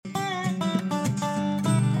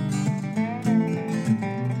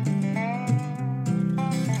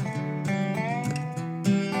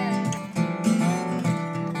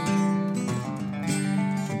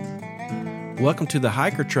Welcome to the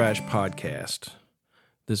Hiker Trash Podcast.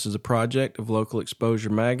 This is a project of Local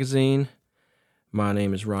Exposure Magazine. My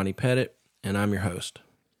name is Ronnie Pettit, and I'm your host.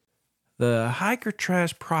 The Hiker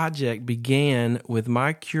Trash Project began with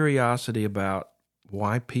my curiosity about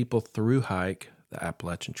why people thru hike the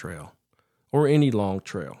Appalachian Trail, or any long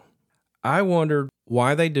trail. I wondered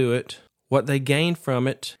why they do it, what they gain from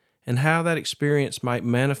it, and how that experience might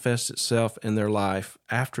manifest itself in their life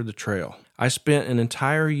after the trail. I spent an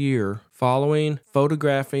entire year following,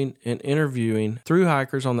 photographing, and interviewing thru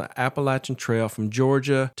hikers on the Appalachian Trail from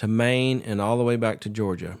Georgia to Maine and all the way back to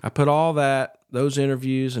Georgia. I put all those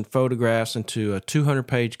interviews and photographs into a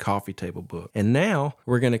 200-page coffee table book. And now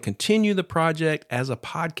we're going to continue the project as a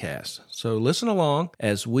podcast. So listen along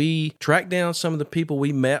as we track down some of the people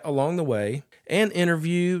we met along the way and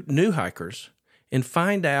interview new hikers and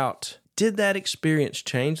find out, did that experience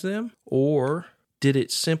change them, or did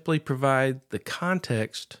it simply provide the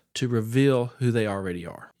context to reveal who they already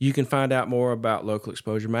are? You can find out more about Local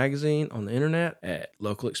Exposure Magazine on the internet at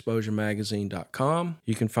localexposuremagazine.com.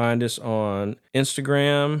 You can find us on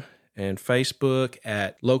Instagram and Facebook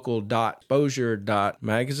at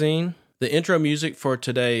local.exposure.magazine. The intro music for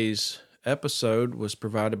today's episode was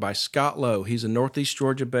provided by Scott Lowe. He's a Northeast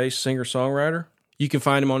Georgia-based singer-songwriter. You can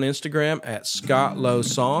find him on Instagram at Scott Lowe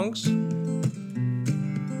Songs.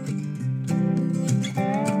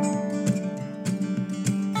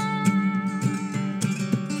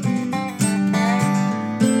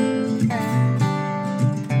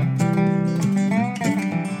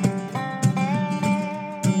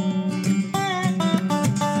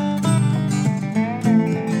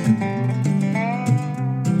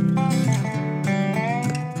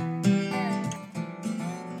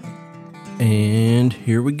 And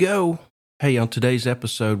here we go. Hey, on today's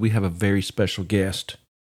episode, we have a very special guest.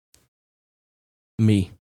 Me.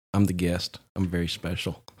 I'm the guest. I'm very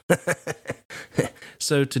special.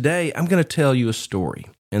 So today, I'm going to tell you a story.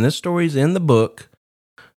 And this story is in the book,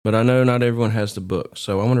 but I know not everyone has the book.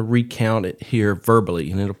 So I want to recount it here verbally.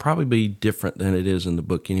 And it'll probably be different than it is in the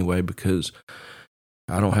book anyway, because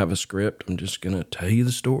I don't have a script. I'm just going to tell you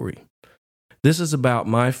the story. This is about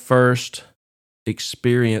my first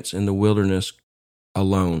experience in the wilderness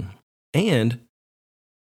alone. And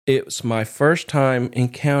it's my first time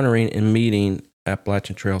encountering and meeting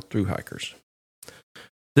Appalachian Trail thru hikers.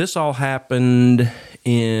 This all happened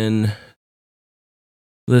in,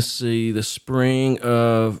 the spring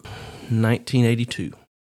of 1982.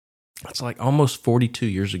 That's like almost 42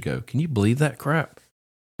 years ago. Can you believe that crap?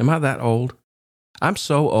 Am I that old? I'm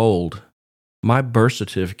so old. My birth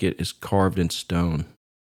certificate is carved in stone.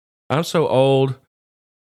 I'm so old.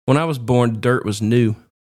 When I was born, dirt was new.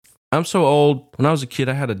 I'm so old. When I was a kid,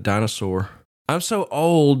 I had a dinosaur. I'm so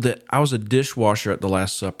old that I was a dishwasher at the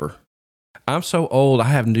Last Supper. I'm so old, I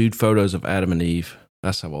have nude photos of Adam and Eve.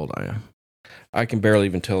 That's how old I am. I can barely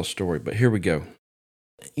even tell a story, but here we go.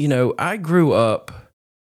 You know, I grew up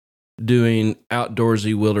doing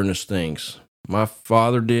outdoorsy wilderness things. My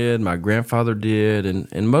father did, my grandfather did,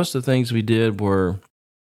 and most of the things we did were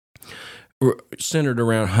centered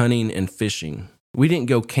around hunting and fishing. We didn't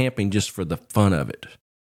go camping just for the fun of it.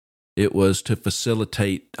 It was to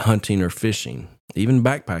facilitate hunting or fishing. Even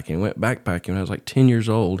backpacking. I went backpacking when I was like 10 years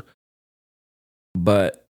old.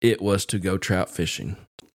 But it was to go trout fishing.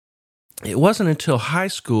 It wasn't until high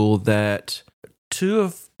school that two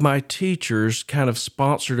of my teachers kind of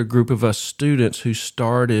sponsored a group of us students who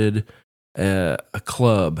started a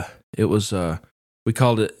club. It was we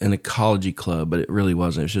called it an ecology club, but it really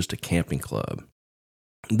wasn't. It was just a camping club.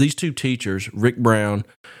 These two teachers, Rick Brown,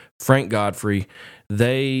 Frank Godfrey,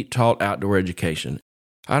 they taught outdoor education.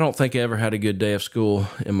 I don't think I ever had a good day of school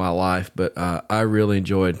in my life, but I really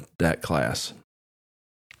enjoyed that class.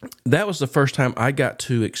 That was the first time I got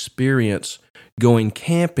to experience going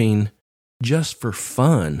camping just for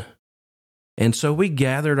fun. And so we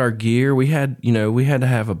gathered our gear. We had to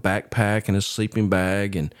have a backpack and a sleeping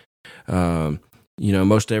bag, and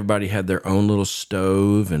most everybody had their own little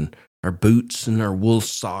stove and our boots and our wool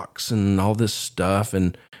socks and all this stuff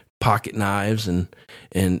and pocket knives, and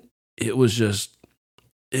it was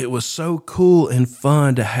so cool and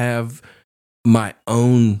fun to have my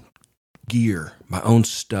own gear, my own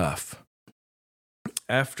stuff.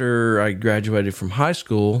 After I graduated from high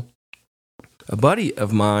school, a buddy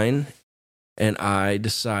of mine and I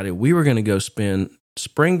decided we were going to go spend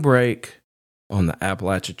spring break on the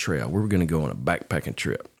Appalachian Trail. We were going to go on a backpacking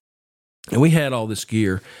trip. And we had all this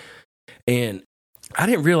gear, and I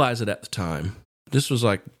didn't realize it at the time. This was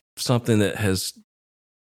like something that has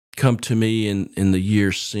come to me in the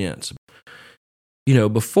years since. You know,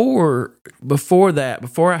 before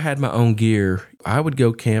I had my own gear, I would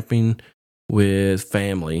go camping with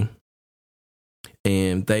family.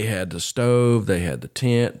 And they had the stove, they had the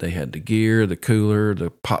tent, they had the gear, the cooler,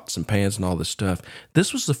 the pots and pans and all this stuff.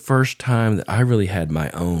 This was the first time that I really had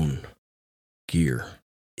my own gear.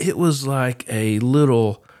 It was like a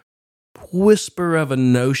little whisper of a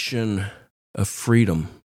notion of freedom.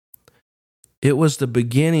 It was the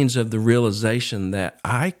beginnings of the realization that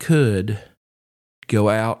I could go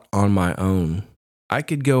out on my own. I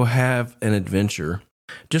could go have an adventure.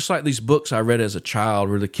 Just like these books I read as a child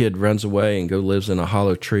where the kid runs away and lives in a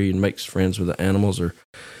hollow tree and makes friends with the animals, or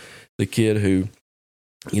the kid who,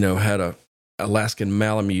 had a Alaskan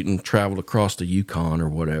Malamute and traveled across the Yukon or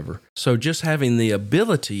whatever. So just having the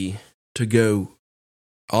ability to go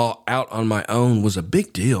all out on my own was a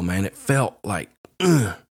big deal, man. It felt like,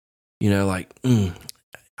 this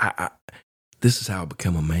is how I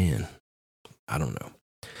become a man. I don't know.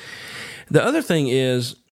 The other thing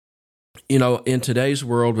is, in today's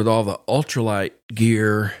world with all the ultralight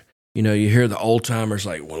gear, you hear the old timers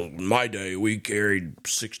like, well, in my day, we carried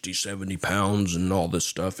 60, 70 pounds and all this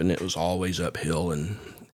stuff, and it was always uphill. And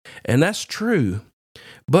that's true.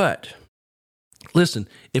 But listen,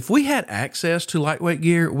 if we had access to lightweight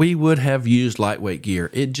gear, we would have used lightweight gear.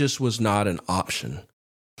 It just was not an option.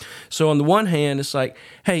 So on the one hand, it's like,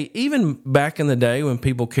 hey, even back in the day when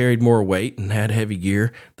people carried more weight and had heavy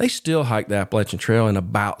gear, they still hiked the Appalachian Trail in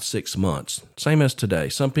about 6 months, same as today.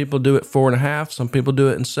 Some people do it 4.5, some people do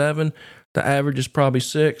it in 7. The average is probably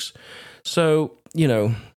 6. So,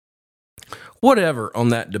 whatever on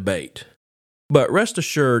that debate. But rest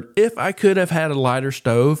assured, if I could have had a lighter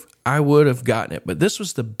stove, I would have gotten it. But this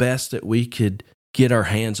was the best that we could get our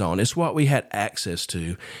hands on. It's what we had access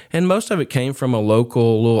to. And most of it came from a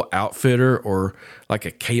local little outfitter or like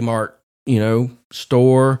a Kmart,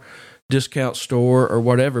 store, discount store or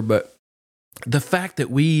whatever. But the fact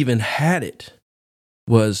that we even had it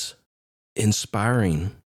was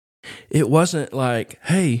inspiring. It wasn't like,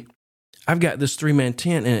 hey, I've got this 3-man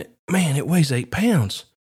tent and it weighs 8 pounds.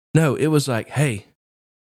 No, it was like, hey,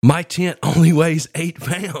 my tent only weighs 8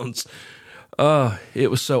 pounds.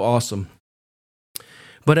 It was so awesome.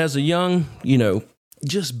 But as a young,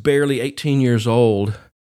 just barely 18 years old,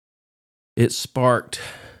 it sparked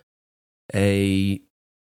a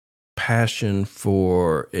passion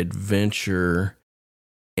for adventure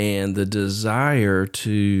and the desire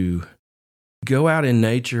to go out in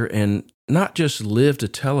nature and not just live to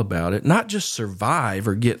tell about it, not just survive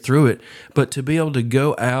or get through it, but to be able to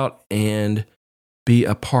go out and be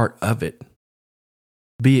a part of it,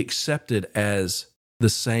 be accepted as the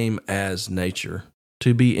same as nature.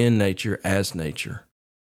 To be in nature as nature.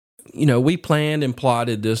 We planned and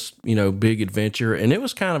plotted this, big adventure, and it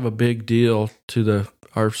was kind of a big deal to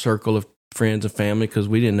our circle of friends and family because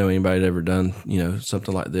we didn't know anybody had ever done,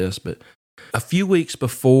 something like this. But a few weeks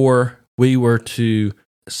before we were to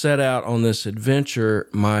set out on this adventure,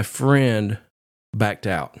 my friend backed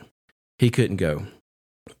out. He couldn't go.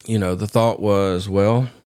 The thought was, well,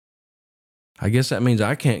 I guess that means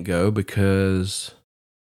I can't go because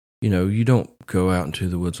you don't go out into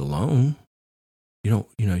the woods alone. You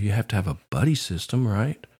have to have a buddy system,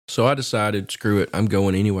 right? So I decided, screw it, I'm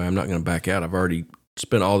going anyway. I'm not going to back out. I've already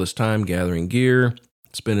spent all this time gathering gear,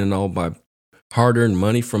 spending all my hard-earned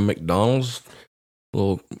money from McDonald's,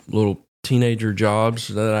 little teenager jobs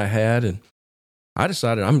that I had, and I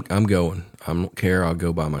decided I'm going. I don't care. I'll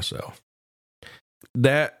go by myself.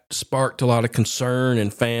 That sparked a lot of concern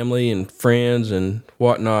and family and friends and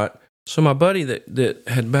whatnot. So my buddy that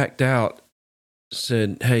had backed out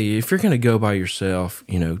said, hey, if you're going to go by yourself,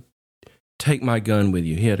 take my gun with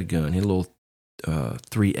you. He had a gun. He had a little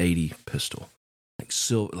 380 pistol, like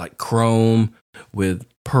silver, like chrome with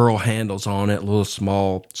pearl handles on it, a little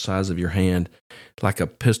small size of your hand, like a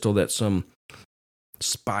pistol that some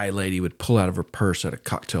spy lady would pull out of her purse at a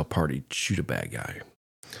cocktail party to shoot a bad guy.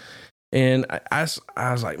 And I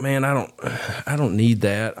was like, man, I don't need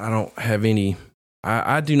that. I don't have any.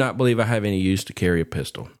 I do not believe I have any use to carry a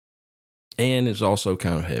pistol. And it's also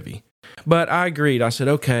kind of heavy. But I agreed. I said,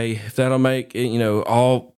 okay, if that'll make,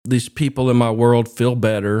 all these people in my world feel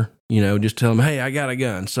better, just tell them, hey, I got a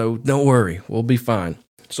gun. So don't worry. We'll be fine.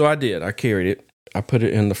 So I did. I carried it. I put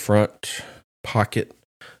it in the front pocket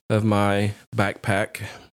of my backpack.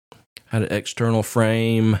 Had an external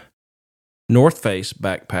frame, North Face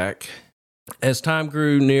backpack. As time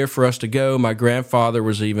grew near for us to go, my grandfather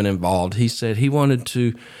was even involved. He said he wanted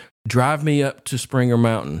to drive me up to Springer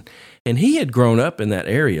Mountain. And he had grown up in that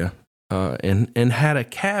area and had a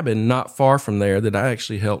cabin not far from there that I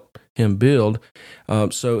actually helped him build.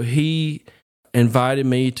 So he invited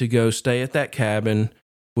me to go stay at that cabin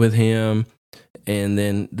with him And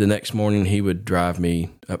then the next morning he would drive me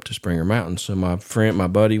up to Springer Mountain. So my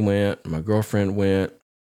buddy went, my girlfriend went.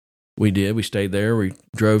 We stayed there. We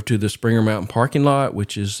drove to the Springer Mountain parking lot,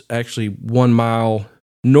 which is actually 1 mile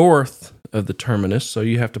north of the terminus. So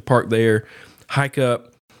you have to park there, hike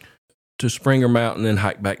up to Springer Mountain, then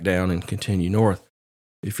hike back down and continue north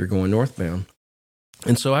if you're going northbound.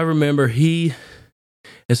 And so I remember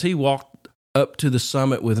as he walked up to the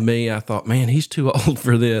summit with me, I thought, man, he's too old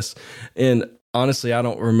for this. And honestly, I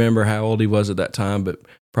don't remember how old he was at that time, but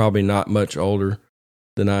probably not much older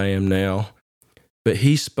than I am now. But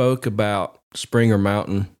he spoke about Springer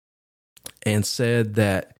Mountain and said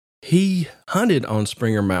that he hunted on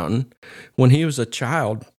Springer Mountain when he was a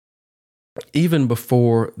child, even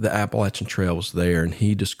before the Appalachian Trail was there. And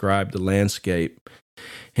he described the landscape.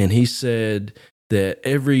 And he said that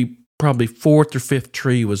every probably fourth or fifth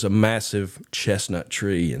tree was a massive chestnut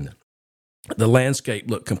tree. And the landscape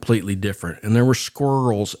looked completely different. And there were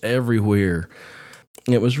squirrels everywhere.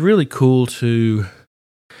 It was really cool to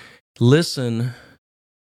listen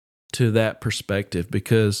to that perspective,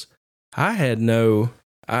 because I didn't know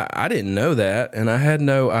that, and I had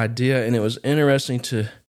no idea. And it was interesting to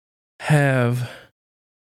have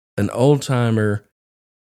an old timer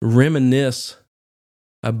reminisce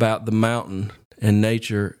about the mountain and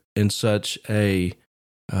nature in such a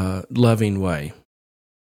loving way.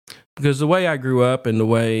 Because the way I grew up and the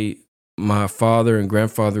way my father and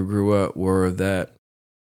grandfather grew up were that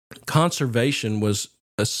conservation was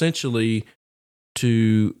essentially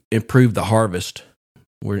to improve the harvest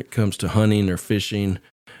when it comes to hunting or fishing.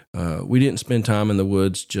 We didn't spend time in the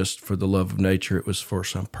woods just for the love of nature. It was for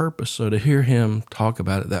some purpose. So to hear him talk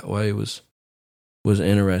about it that way was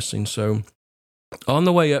interesting. So on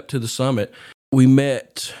the way up to the summit, we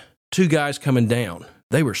met two guys coming down.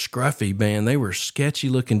 They were scruffy, man. They were sketchy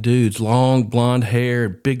looking dudes, long blonde hair,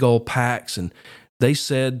 big old packs. And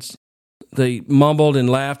they mumbled and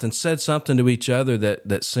laughed and said something to each other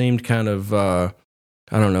that seemed kind of,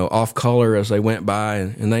 off color as they went by,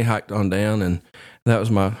 and they hiked on down. And that was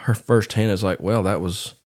her first hand. It's like, well,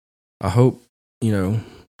 I hope,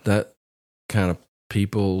 that kind of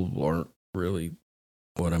people aren't really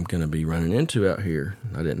what I'm going to be running into out here.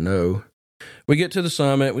 I didn't know. We get to the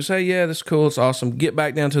summit. We say, yeah, that's cool. It's awesome. Get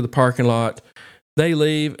back down to the parking lot. They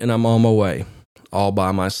leave, and I'm on my way all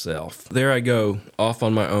by myself. There I go, off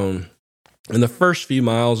on my own. And the first few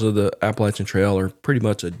miles of the Appalachian Trail are pretty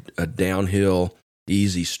much a downhill,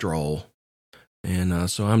 easy stroll. And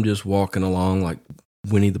so I'm just walking along like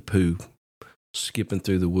Winnie the Pooh, skipping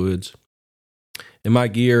through the woods. And my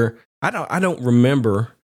gear, I don't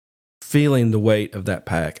remember feeling the weight of that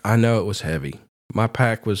pack. I know it was heavy. My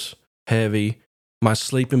pack was heavy. My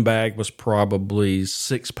sleeping bag was probably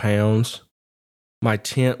 6 pounds. My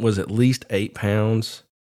tent was at least 8 pounds.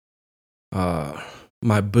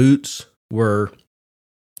 My boots were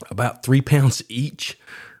about 3 pounds each.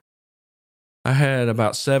 I had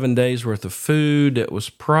about 7 days worth of food. It was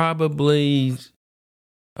probably,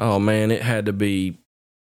 it had to be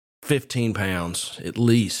 15 pounds at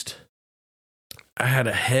least. I had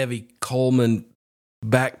a heavy Coleman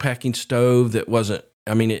backpacking stove that wasn't,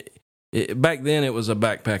 back then it was a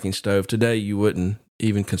backpacking stove. Today you wouldn't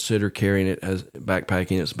even consider carrying it as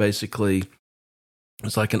backpacking.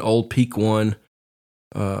 It's like an old Peak One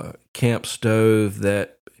camp stove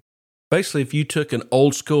that basically, if you took an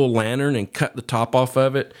old school lantern and cut the top off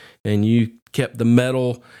of it and you kept the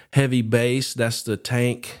metal heavy base, that's the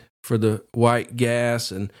tank for the white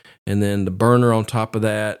gas, and then the burner on top of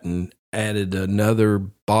that, and added another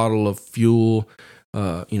bottle of fuel,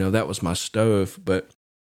 that was my stove. But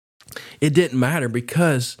it didn't matter,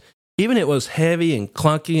 because even it was heavy and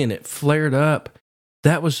clunky and it flared up,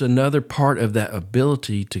 that was another part of that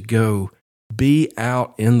ability to go be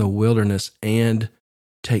out in the wilderness and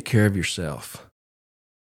take care of yourself.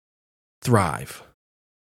 Thrive.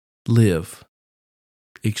 Live.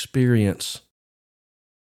 Experience.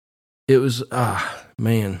 It was,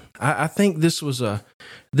 I think this was a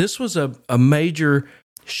major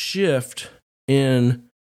shift in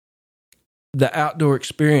the outdoor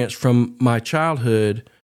experience from my childhood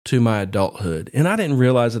to my adulthood. And I didn't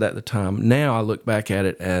realize it at the time. Now I look back at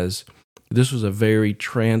it as this was a very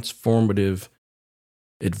transformative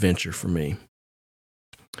adventure for me.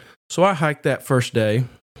 So I hiked that first day.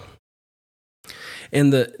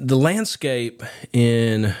 And the landscape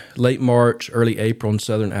in late March, early April in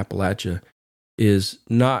southern Appalachia is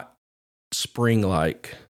not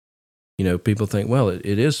spring-like. People think, well, it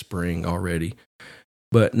is spring already,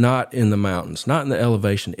 but not in the mountains, not in the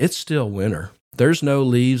elevation. It's still winter. There's no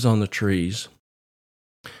leaves on the trees.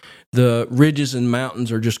 The ridges and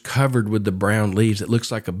mountains are just covered with the brown leaves. It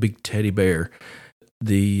looks like a big teddy bear.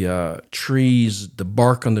 The trees, the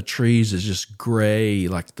bark on the trees is just gray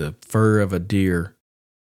like the fur of a deer.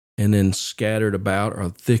 And then scattered about are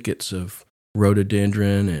thickets of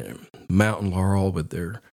rhododendron and mountain laurel with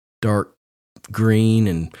their dark green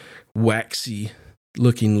and waxy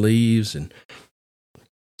looking leaves, and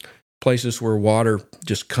places where water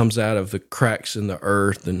just comes out of the cracks in the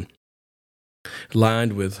earth and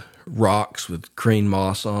lined with rocks with green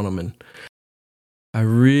moss on them. And I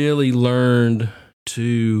really learned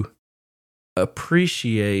to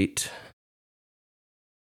appreciate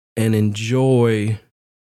and enjoy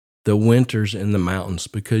the winters in the mountains,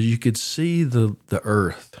 because you could see the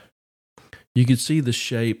earth. You could see the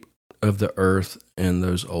shape of the earth in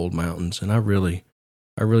those old mountains, and I really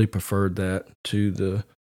preferred that to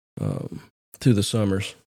the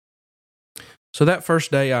summers. So that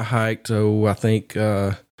first day I hiked, I think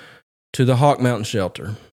to the Hawk Mountain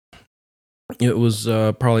Shelter. It was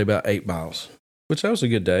probably about 8 miles, which that was a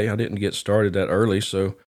good day. I didn't get started that early,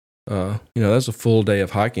 so that's a full day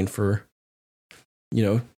of hiking for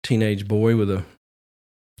teenage boy with a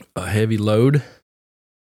heavy load.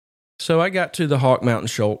 So I got to the Hawk Mountain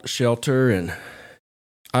Shelter, and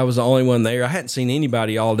I was the only one there. I hadn't seen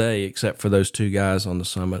anybody all day except for those 2 guys on the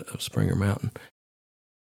summit of Springer Mountain.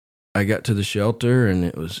 I got to the shelter, and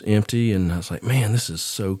it was empty, and I was like, man, this is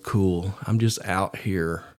so cool. I'm just out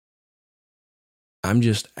here. I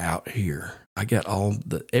got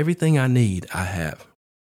everything I need, I have.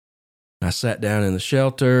 And I sat down in the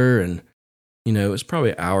shelter, and it was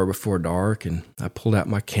probably an hour before dark, and I pulled out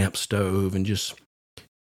my camp stove and just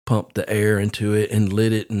pumped the air into it and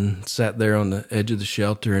lit it, and sat there on the edge of the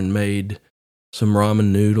shelter and made some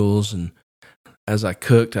ramen noodles. And as I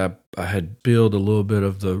cooked, I had built a little bit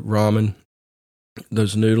of the ramen,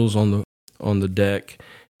 those noodles on the deck.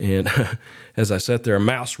 And as I sat there, a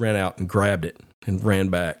mouse ran out and grabbed it and ran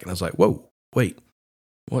back. And I was like, whoa, wait,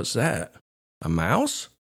 what's that? A mouse?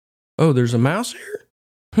 Oh, there's a mouse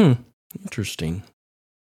here? Interesting.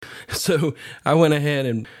 So I went ahead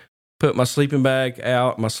and put my sleeping bag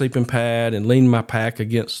out, my sleeping pad, and leaned my pack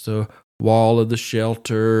against the wall of the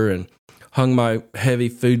shelter, and hung my heavy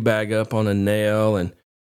food bag up on a nail, and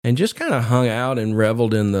just kind of hung out and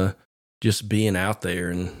reveled in the just being out there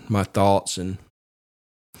and my thoughts. And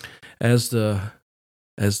as the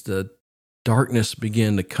darkness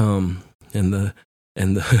began to come, and the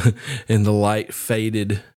light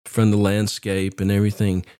faded from the landscape, and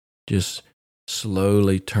everything just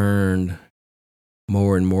slowly turned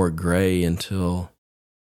more and more gray, until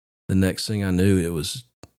the next thing I knew, it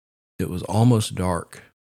was almost dark.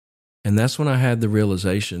 And that's when I had the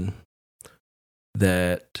realization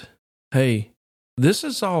that, hey, this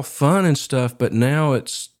is all fun and stuff, but now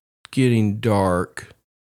it's getting dark,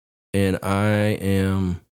 and I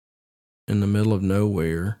am in the middle of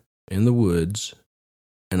nowhere in the woods,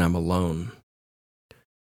 and I'm alone.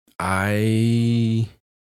 I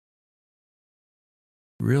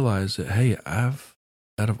realized that, hey,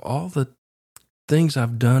 out of all the things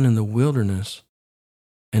I've done in the wilderness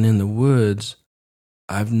and in the woods,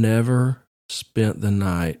 I've never spent the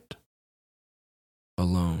night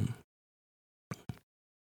alone.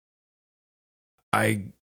 I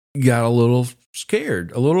got a little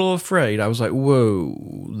scared, a little afraid. I was like,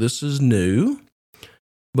 whoa, this is new.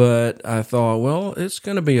 But I thought, well, it's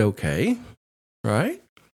going to be okay, right?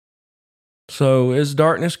 So as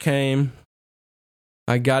darkness came,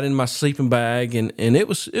 I got in my sleeping bag, and it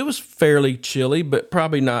was fairly chilly, but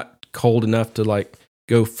probably not cold enough to like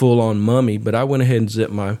go full on mummy. But I went ahead and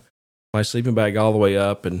zipped my sleeping bag all the way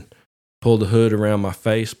up and pulled the hood around my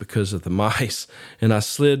face because of the mice. And I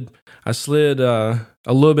slid a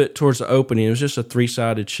little bit towards the opening. It was just a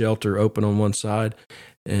 3-sided shelter, open on one side,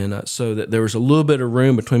 and so that there was a little bit of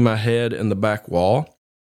room between my head and the back wall,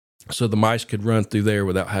 so the mice could run through there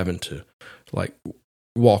without having to like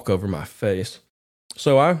walk over my face.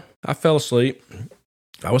 So I fell asleep.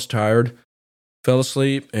 I was tired, fell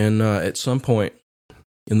asleep, and at some point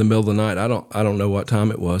in the middle of the night, I don't know what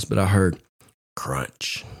time it was, but I heard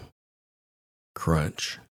crunch,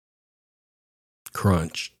 crunch,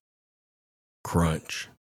 crunch, crunch,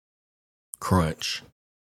 crunch,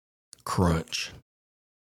 crunch.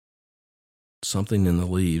 Something in the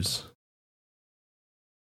leaves.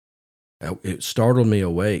 It startled me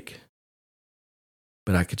awake,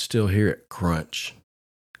 but I could still hear it crunch,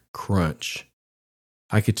 crunch.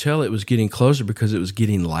 I could tell it was getting closer because it was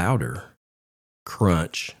getting louder.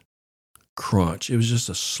 Crunch, crunch. It was just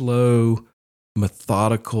a slow,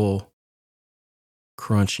 methodical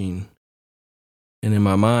crunching. And in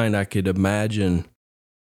my mind, I could imagine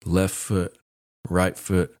left foot, right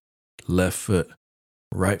foot, left foot,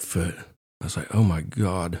 right foot. I was like, oh my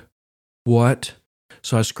God, what?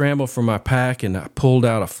 So I scrambled for my pack and I pulled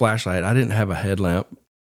out a flashlight. I didn't have a headlamp,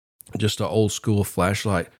 just an old school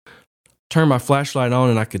flashlight. Turned my flashlight on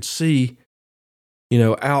and I could see,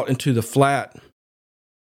 out into the flat.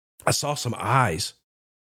 I saw some eyes.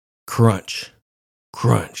 Crunch,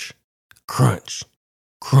 crunch, crunch,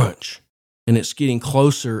 crunch. And it's getting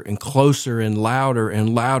closer and closer and louder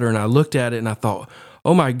and louder. And I looked at it and I thought,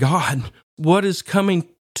 oh my God, what is coming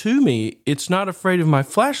to me? It's not afraid of my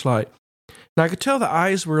flashlight. And I could tell the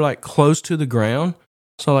eyes were like close to the ground.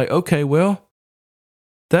 So like, okay, well,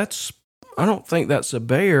 I don't think that's a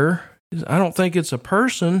bear. I don't think it's a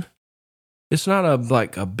person. It's not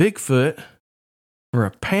like a Bigfoot or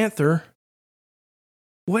a panther.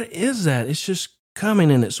 What is that? It's just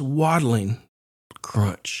coming and it's waddling.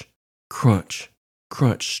 Crunch, crunch,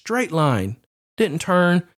 crunch. Straight line. Didn't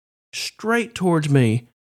turn, straight towards me.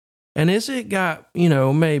 And as it got,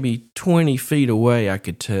 maybe 20 feet away, I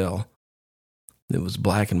could tell it was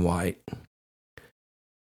black and white.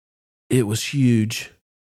 It was huge.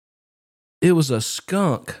 It was a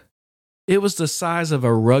skunk. It was the size of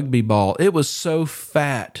a rugby ball. It was so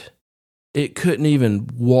fat, it couldn't even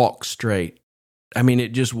walk straight. I mean,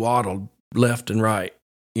 it just waddled left and right,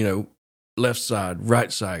 left side,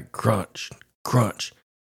 right side, crunch, crunch.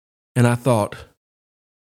 And I thought,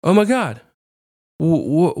 oh my God,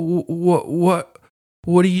 what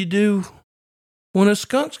do you do when a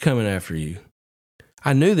skunk's coming after you?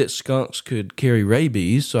 I knew that skunks could carry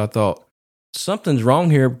rabies, so I thought, something's wrong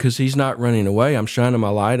here because he's not running away. I'm shining my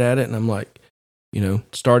light at it, and I'm like,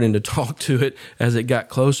 starting to talk to it as it got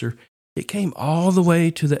closer. It came all the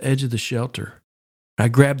way to the edge of the shelter. I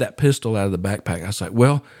grabbed that pistol out of the backpack. I was like,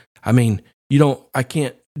 well, I mean, you don't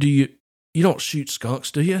shoot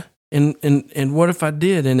skunks, do you? And what if I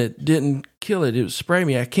did and it didn't kill it? It would spray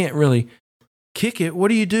me. I can't really kick it. What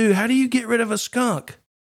do you do? How do you get rid of a skunk?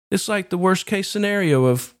 It's like the worst case scenario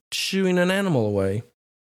of shooing an animal away.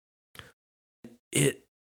 It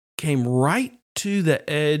came right to the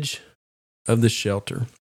edge of the shelter.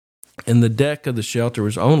 And the deck of the shelter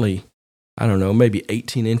was only, I don't know, maybe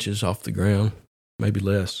 18 inches off the ground, maybe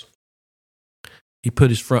less. He put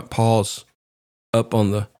his front paws up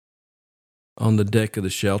on the deck of the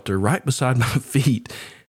shelter, right beside my feet.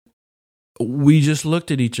 We just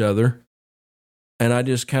looked at each other, and I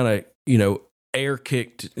just kind of, air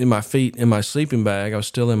kicked in my feet in my sleeping bag. I was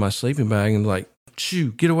still in my sleeping bag and like,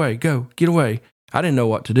 shoo, get away, go, get away. I didn't know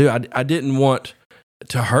what to do. I didn't want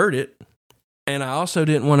to hurt it, and I also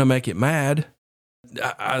didn't want to make it mad.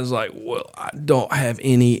 I was like, well, I don't have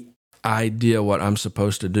any idea what I'm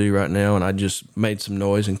supposed to do right now, and I just made some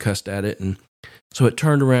noise and cussed at it, and so it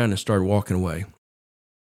turned around and started walking away.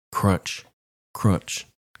 Crunch, crunch,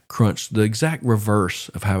 crunch. The exact reverse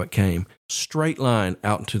of how it came. Straight line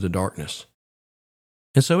out into the darkness.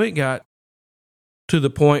 And so it got to the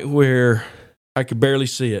point where I could barely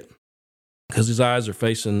see it because his eyes are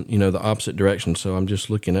facing, the opposite direction. So I'm just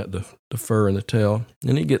looking at the fur and the tail.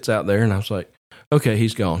 And he gets out there and I was like, okay,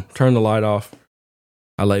 he's gone. Turn the light off.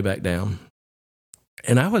 I lay back down.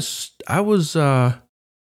 And I was a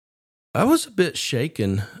bit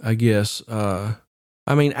shaken, I guess.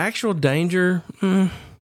 Actual danger?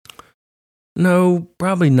 No,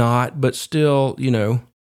 probably not. But still,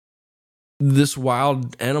 this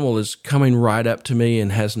wild animal is coming right up to me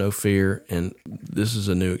and has no fear, and this is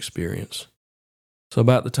a new experience. So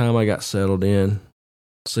about the time I got settled in,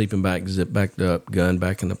 sleeping bag zipped back up, gun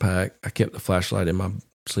back in the pack, I kept the flashlight in my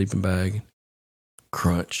sleeping bag.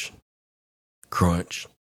 Crunch, crunch,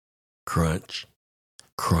 crunch,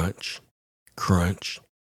 crunch, crunch,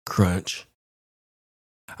 crunch.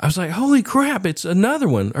 I was like, holy crap, it's another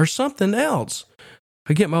one or something else.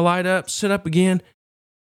 I get my light up, sit up again.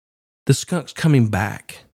 The skunk's coming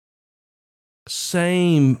back.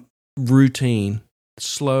 Same routine.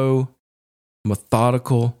 Slow,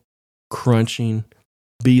 methodical, crunching,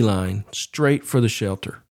 beeline, straight for the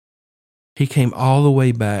shelter. He came all the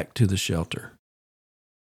way back to the shelter.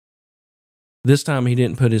 This time he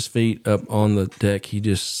didn't put his feet up on the deck. He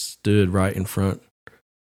just stood right in front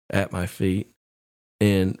at my feet.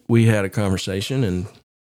 And we had a conversation, and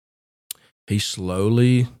he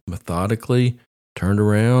slowly, methodically turned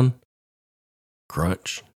around,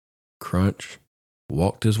 crunch, crunch,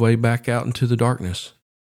 walked his way back out into the darkness.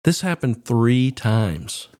 This happened 3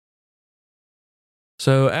 times.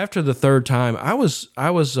 So after the third time, I was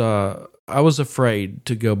afraid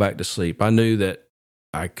to go back to sleep. I knew that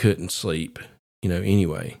I couldn't sleep,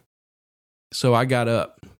 anyway. So I got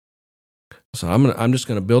up. So I'm just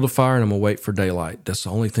gonna build a fire and I'm gonna wait for daylight. That's the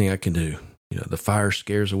only thing I can do. The fire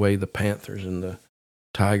scares away the panthers and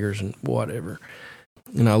tigers and whatever.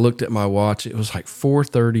 And I looked at my watch. It was like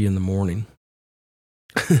 4:30 in the morning.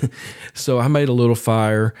 So I made a little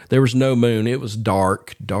fire. There was no moon. It was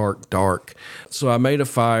dark. So I made a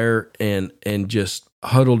fire and just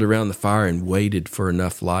huddled around the fire and waited for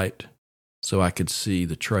enough light so I could see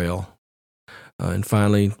the trail. And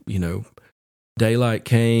finally, daylight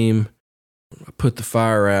came. I put the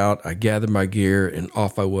fire out. I gathered my gear, and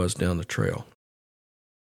off I was down the trail.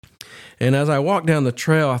 And as I walked down the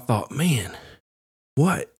trail, I thought, man,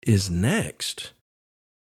 what is next?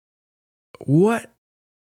 What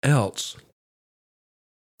else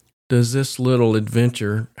does this little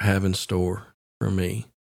adventure have in store for me?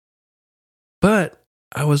 But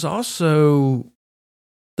I was also,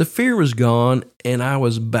 the fear was gone, and I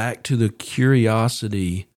was back to the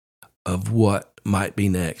curiosity of what might be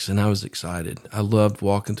next. And I was excited. I loved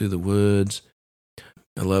walking through the woods.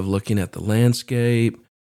 I loved looking at the landscape.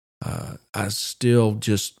 I still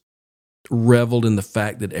just reveled in the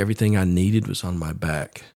fact that everything I needed was on my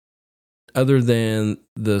back. Other than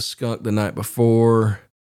the skunk the night before,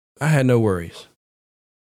 I had no worries.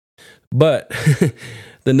 But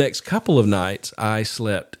the next couple of nights, I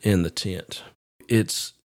slept in the tent.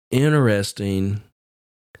 It's interesting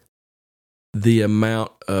the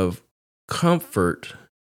amount of comfort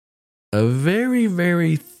a very,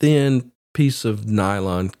 very thin piece of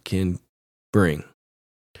nylon can bring.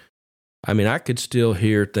 I mean, I could still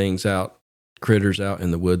hear critters out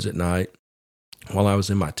in the woods at night while I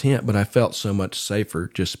was in my tent, but I felt so much safer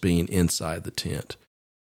just being inside the tent.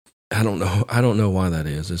 I don't know why that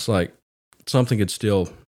is. It's like something could still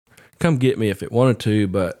come get me if it wanted to,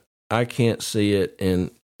 but I can't see it,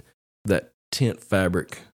 and that tent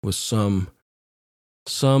fabric was some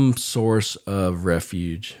source of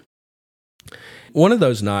refuge. One of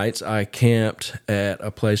those nights, I camped at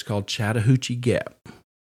a place called Chattahoochee Gap.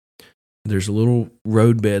 There's a little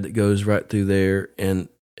roadbed that goes right through there, and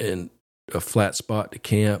a flat spot to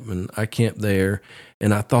camp, and I camped there,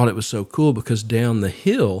 and I thought it was so cool because down the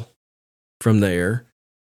hill from there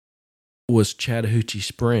was Chattahoochee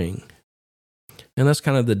Spring, and that's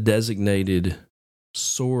kind of the designated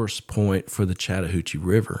source point for the Chattahoochee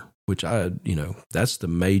River, which that's the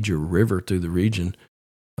major river through the region.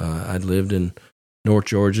 I'd lived in North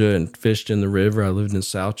Georgia and fished in the river. I lived in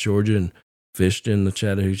South Georgia and fished in the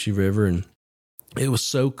Chattahoochee River, and it was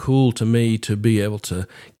so cool to me to be able to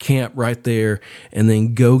camp right there and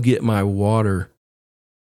then go get my water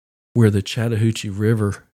where the Chattahoochee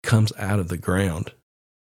River comes out of the ground.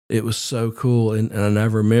 It was so cool. And I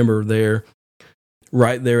remember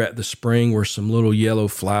right there at the spring were some little yellow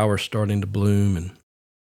flowers starting to bloom. And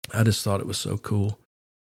I just thought it was so cool.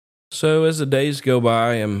 So as the days go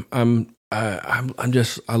by,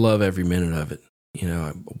 I love every minute of it.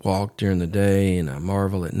 I walk during the day and I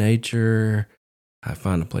marvel at nature. I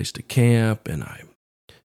find a place to camp, and I,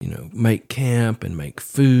 make camp and make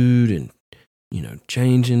food and,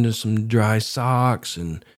 change into some dry socks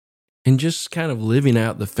and just kind of living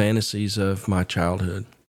out the fantasies of my childhood.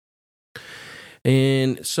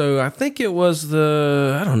 And so I think it was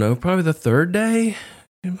probably the third day,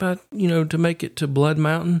 but, to make it to Blood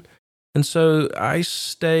Mountain. And so I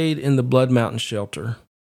stayed in the Blood Mountain shelter.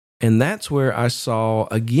 And that's where I saw,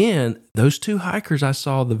 again, those two hikers I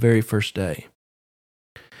saw the very first day.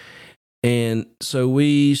 And so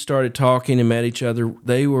we started talking and met each other.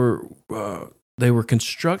 They were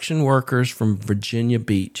construction workers from Virginia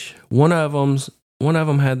Beach. One of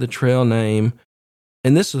them had the trail name,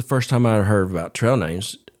 and this is the first time I heard about trail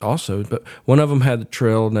names also, but one of them had the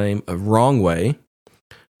trail name of Wrong Way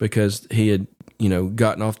because he had,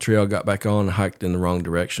 gotten off trail, got back on, and hiked in the wrong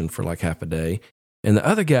direction for like half a day. And the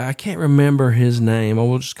other guy, I can't remember his name. I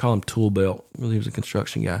will just call him Tool Belt. He was a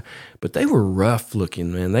construction guy. But they were rough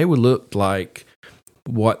looking, man. They would look like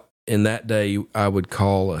what in that day I would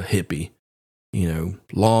call a hippie.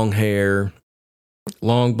 Long hair,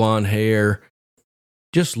 long blonde hair,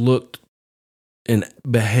 just looked and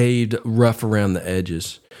behaved rough around the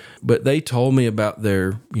edges. But they told me about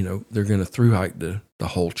they're going to through hike the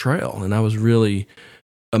whole trail. And I was really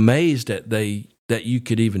amazed that you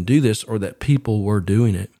could even do this or that people were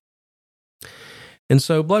doing it. And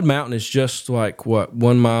so Blood Mountain is just like,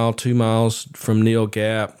 1 mile, 2 miles from Neal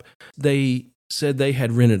Gap. They said they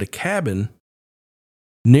had rented a cabin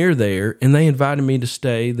near there, and they invited me to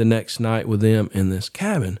stay the next night with them in this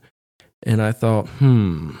cabin. And I thought,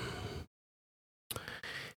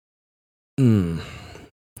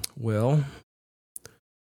 well,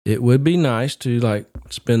 it would be nice to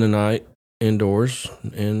spend the night indoors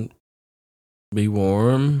and be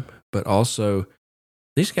warm, but also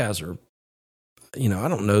these guys are, I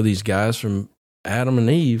don't know these guys from Adam and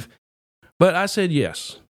Eve, But I said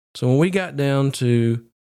yes. So when we got down to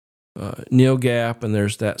Neil Gap, and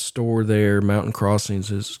there's that store there, Mountain Crossings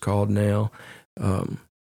is called now,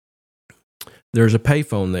 there's a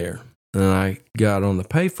payphone there. And I got on the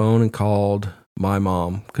payphone and called my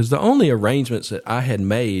mom, because the only arrangements that I had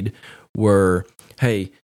made were,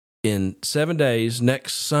 hey, in 7 days,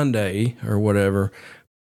 next Sunday or whatever,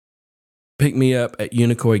 pick me up at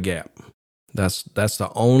Unicoi Gap. That's the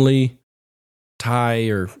only tie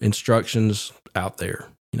or instructions out there.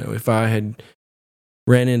 If I had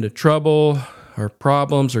ran into trouble or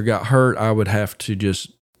problems or got hurt, I would have to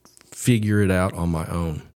just figure it out on my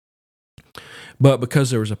own. But because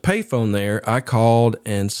there was a payphone there, I called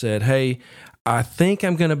and said, hey, I think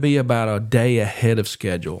I'm going to be about a day ahead of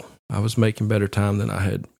schedule. I was making better time than I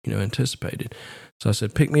had, anticipated. So I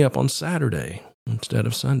said, pick me up on Saturday instead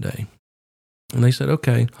of Sunday. And they said,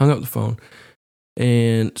 okay, hung up the phone.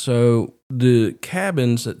 And so the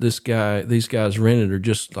cabins that these guys rented are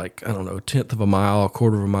just like, I don't know, 1/10 of a mile,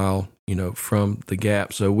 1/4 of a mile, from the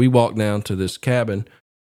Gap. So we walked down to this cabin,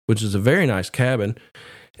 which is a very nice cabin,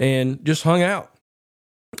 and just hung out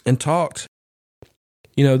and talked.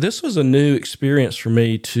 This was a new experience for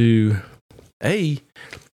me to,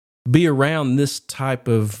 be around these types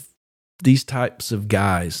of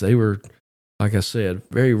guys. They were, like I said,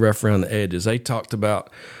 very rough around the edges. They talked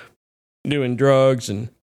about doing drugs and,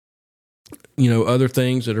 other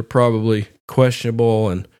things that are probably questionable.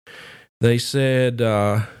 And they said,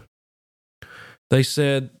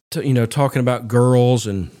 talking about girls,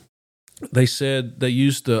 and they said they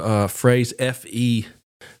used the phrase FE.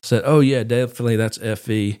 Said, oh yeah, definitely that's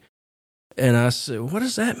FE. And I said, what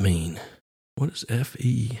does that mean? What is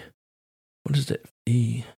FE? What is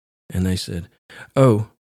FE? And they said, oh,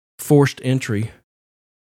 forced entry.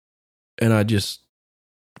 And I just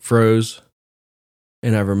froze.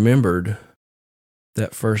 And I remembered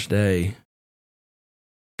that first day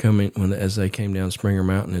as they came down Springer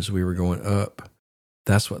Mountain as we were going up.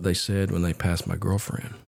 That's what they said when they passed my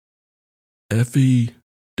girlfriend. FE,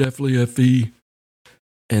 definitely FE.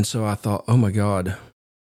 And so I thought, oh my God,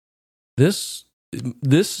 this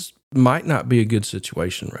might not be a good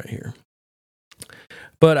situation right here.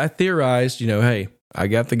 But I theorized, hey, I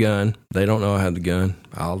got the gun. They don't know I had the gun.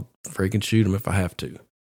 I'll freaking shoot them if I have to.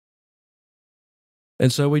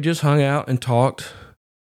 And so we just hung out and talked.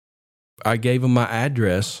 I gave them my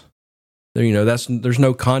address. There's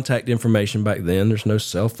no contact information back then. There's no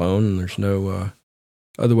cell phone, and there's no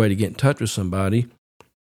other way to get in touch with somebody.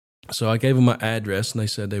 So I gave them my address, and they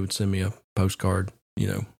said they would send me a postcard,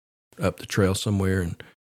 up the trail somewhere. And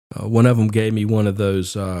one of them gave me one of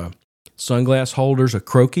those sunglass holders, a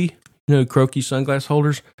Croaky, Croaky sunglass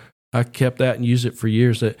holders. I kept that and used it for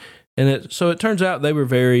years. So it turns out they were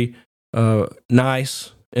very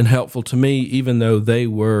nice and helpful to me, even though they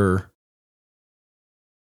were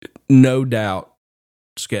no doubt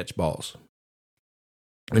sketchballs.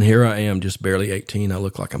 And here I am, just barely 18. I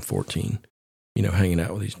look like I'm 14. Hanging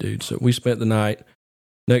out with these dudes. So we spent the night.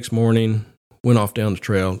 Next morning, went off down the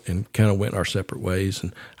trail and kind of went our separate ways.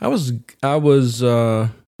 And I was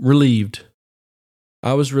relieved.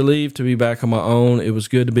 I was relieved to be back on my own. It was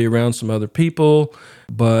good to be around some other people,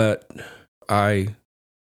 but I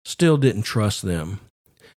still didn't trust them.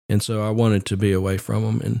 And so I wanted to be away from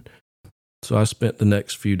them. And so I spent the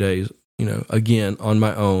next few days, again, on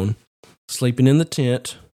my own, sleeping in the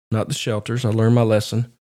tent, not the shelters. I learned my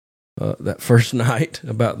lesson. That first night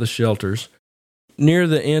about the shelters. Near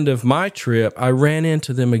the end of my trip, I ran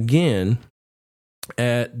into them again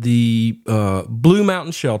at the Blue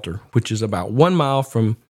Mountain Shelter, which is about 1 mile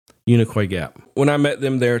from Unicoi Gap. When I met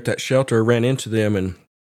them there at that shelter, I ran into them, and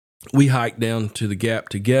we hiked down to the Gap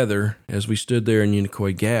together. As we stood there in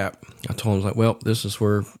Unicoi Gap, I told them, well, this is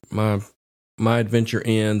where my adventure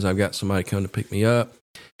ends. I've got somebody come to pick me up.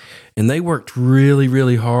 And they worked really,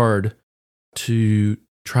 really hard to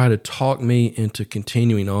try to talk me into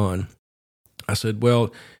continuing on. I said,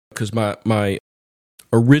 well, because my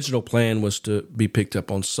original plan was to be picked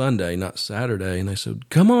up on Sunday, not Saturday. And they said,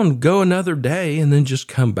 come on, go another day and then just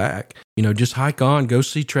come back. Just hike on, go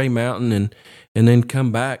see Tray Mountain and then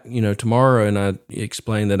come back, tomorrow. And I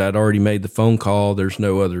explained that I'd already made the phone call. There's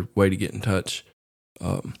no other way to get in touch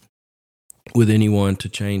with anyone to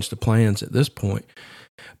change the plans at this point.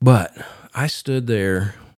 But I stood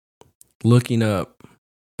there looking up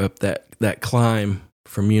that climb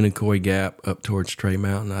from Unicoi Gap up towards Tray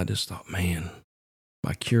Mountain. I just thought, man,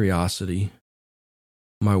 my curiosity,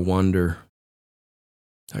 my wonder,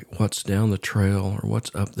 like what's down the trail or what's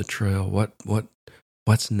up the trail,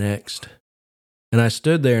 what's next? And I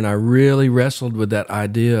stood there and I really wrestled with that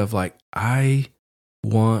idea of like, I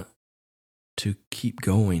want to keep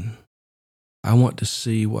going. I want to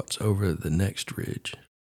see what's over the next ridge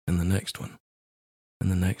and the next one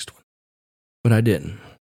and the next one. But I didn't.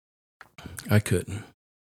 I couldn't.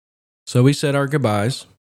 So we said our goodbyes.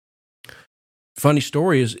 Funny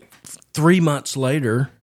story is 3 months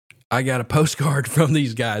later, I got a postcard from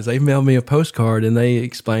these guys. They mailed me a postcard, and they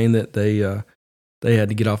explained that they had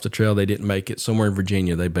to get off the trail. They didn't make it. Somewhere in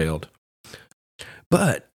Virginia, they bailed.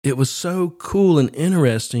 But it was so cool and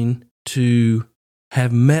interesting to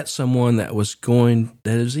have met someone that was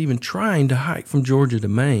even trying to hike from Georgia to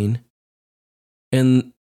Maine.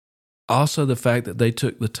 And also the fact that they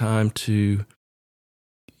took the time to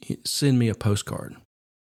send me a postcard.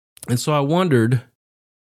 And so I wondered,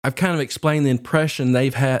 I've kind of explained the impression they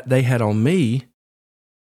had on me,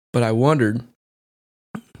 but I wondered,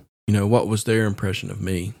 what was their impression of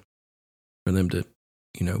me for them to,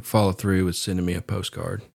 follow through with sending me a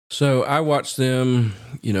postcard. So I watched them,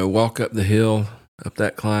 walk up the hill, up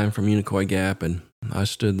that climb from Unicoi Gap, and I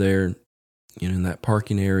stood there, in that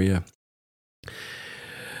parking area.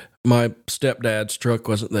 My stepdad's truck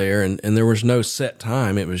wasn't there, and there was no set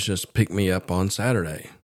time. It was just pick me up on Saturday.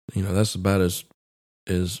 That's about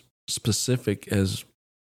as specific as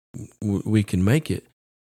we can make it.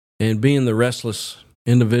 And being the restless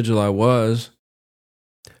individual I was,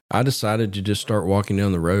 I decided to just start walking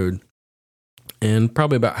down the road. And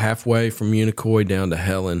probably about halfway from Unicoi down to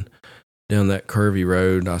Helen, down that curvy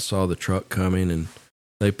road, I saw the truck coming, and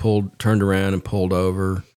they turned around and pulled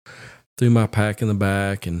over, threw my pack in the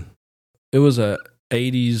back, and it was a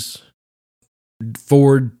 80s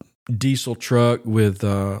Ford diesel truck with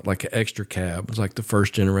like an extra cab. It was like the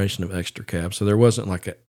first generation of extra cab. So there wasn't like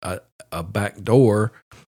a back door.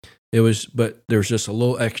 But there was just a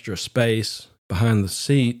little extra space behind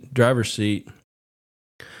the driver's seat,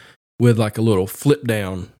 with like a little flip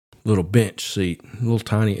down, little bench seat, a little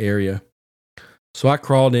tiny area. So I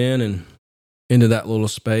crawled into that little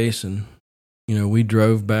space, and, we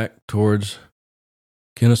drove back towards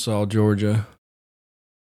Kennesaw, Georgia.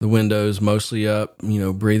 The windows mostly up,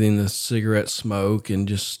 breathing the cigarette smoke and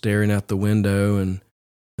just staring out the window. And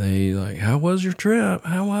they like, how was your trip?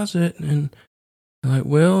 How was it? And I'm like,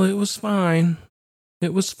 well, it was fine.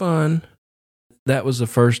 It was fun. That was the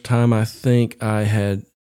first time I think I had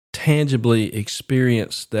tangibly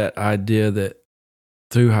experienced that idea that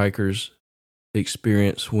thru hikers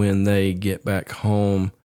experience when they get back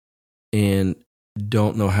home and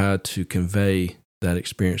don't know how to convey that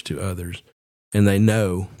experience to others. And they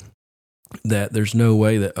know that there's no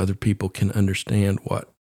way that other people can understand what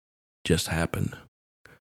just happened,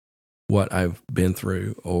 what I've been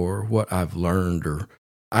through, or what I've learned, or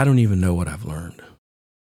I don't even know what I've learned.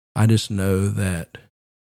 I just know that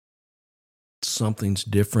something's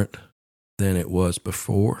different than it was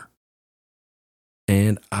before,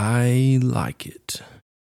 and I like it.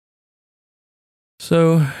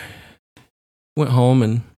 So, went home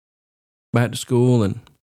and back to school, and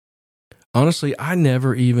honestly, I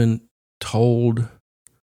never even told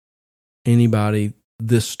anybody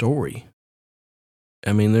this story.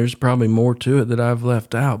 I mean, there's probably more to it that I've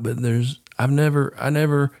left out, but I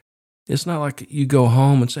never, it's not like you go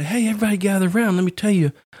home and say, hey, everybody gather around. Let me tell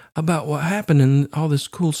you about what happened and all this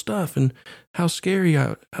cool stuff and how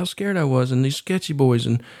scared I was and these sketchy boys.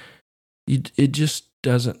 And it just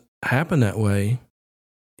doesn't happen that way.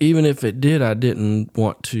 Even if it did, I didn't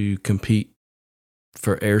want to compete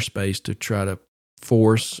for airspace to try to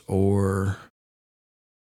force or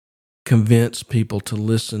convince people to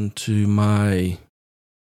listen to my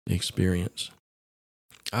experience.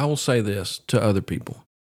 I will say this to other people,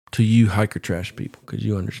 to you hiker trash people, because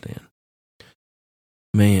you understand.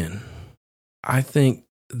 Man, I think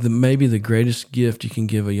maybe the greatest gift you can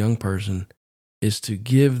give a young person is to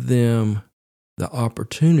give them the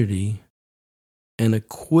opportunity and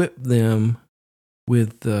equip them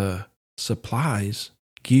with the supplies,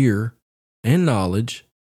 gear, and knowledge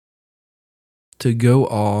to go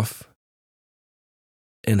off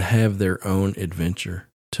and have their own adventure,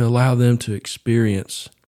 to allow them to experience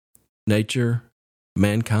nature,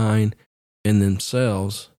 mankind, and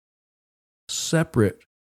themselves separate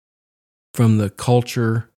from the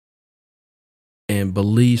culture and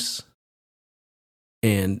beliefs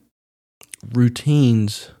and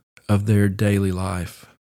routines of their daily life.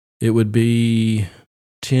 It would be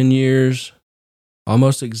 10 years,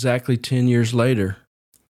 almost exactly 10 years later,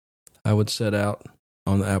 I would set out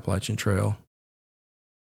on the Appalachian Trail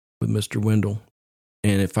with Mr. Wendell.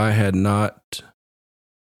 And if I had not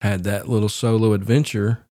had that little solo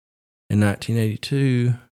adventure in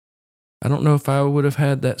 1982, I don't know if I would have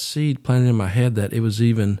had that seed planted in my head that it was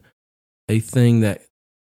even a thing that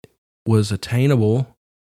was attainable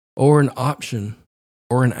or an option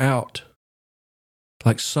or an out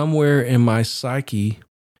Like somewhere in my psyche,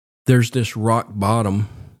 there's this rock bottom,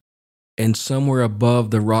 and somewhere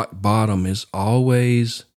above the rock bottom is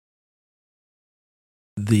always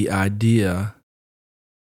the idea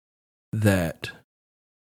that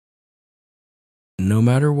no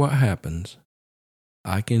matter what happens,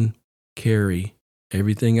 I can carry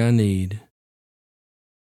everything I need,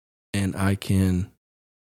 and I can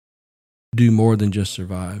do more than just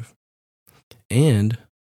survive. And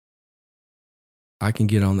I can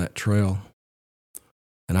get on that trail,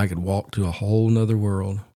 and I could walk to a whole nother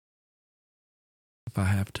world if I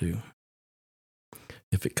have to.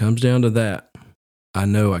 If it comes down to that, I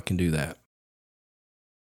know I can do that.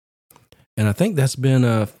 And I think that's been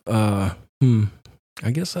I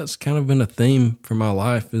guess that's kind of been a theme for my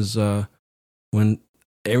life is when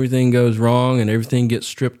everything goes wrong and everything gets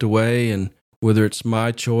stripped away, and whether it's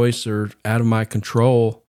my choice or out of my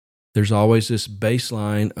control, there's always this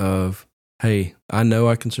baseline of, hey, I know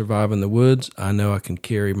I can survive in the woods. I know I can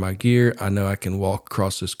carry my gear. I know I can walk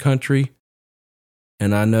across this country.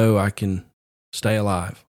 And I know I can stay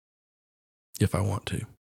alive if I want to.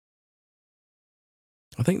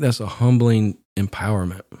 I think that's a humbling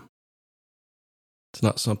empowerment. It's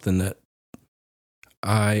not something that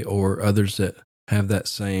I or others that have that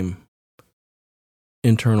same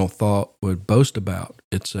internal thought would boast about.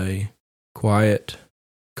 It's a quiet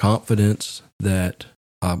confidence that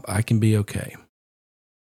I can be okay.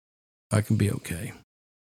 I can be okay.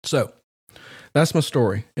 So that's my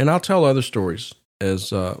story. And I'll tell other stories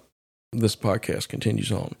as this podcast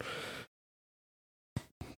continues on.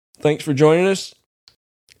 Thanks for joining us.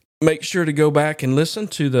 Make sure to go back and listen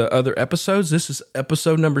to the other episodes. This is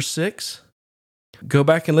episode number 6. Go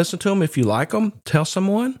back and listen to them if you like them. Tell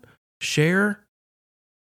someone, share,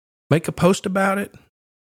 make a post about it,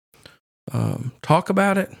 talk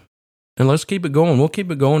about it, and let's keep it going. We'll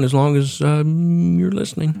keep it going as long as you're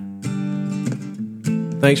listening.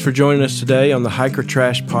 Thanks for joining us today on the Hiker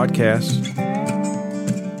Trash Podcast.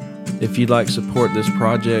 If you'd like to support this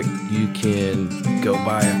project, you can go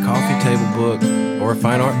buy a coffee table book or a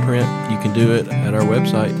fine art print. You can do it at our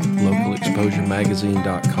website,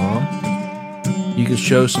 localexposuremagazine.com. You can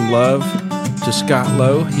show some love to Scott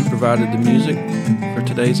Lowe. He provided the music for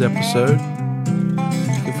today's episode.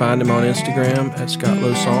 You can find him on Instagram at Scott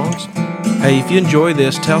Lowe Songs. Hey, if you enjoy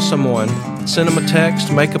this, tell someone. Send them a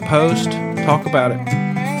text, make a post, talk about it.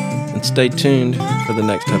 And stay tuned for the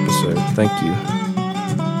next episode. Thank you.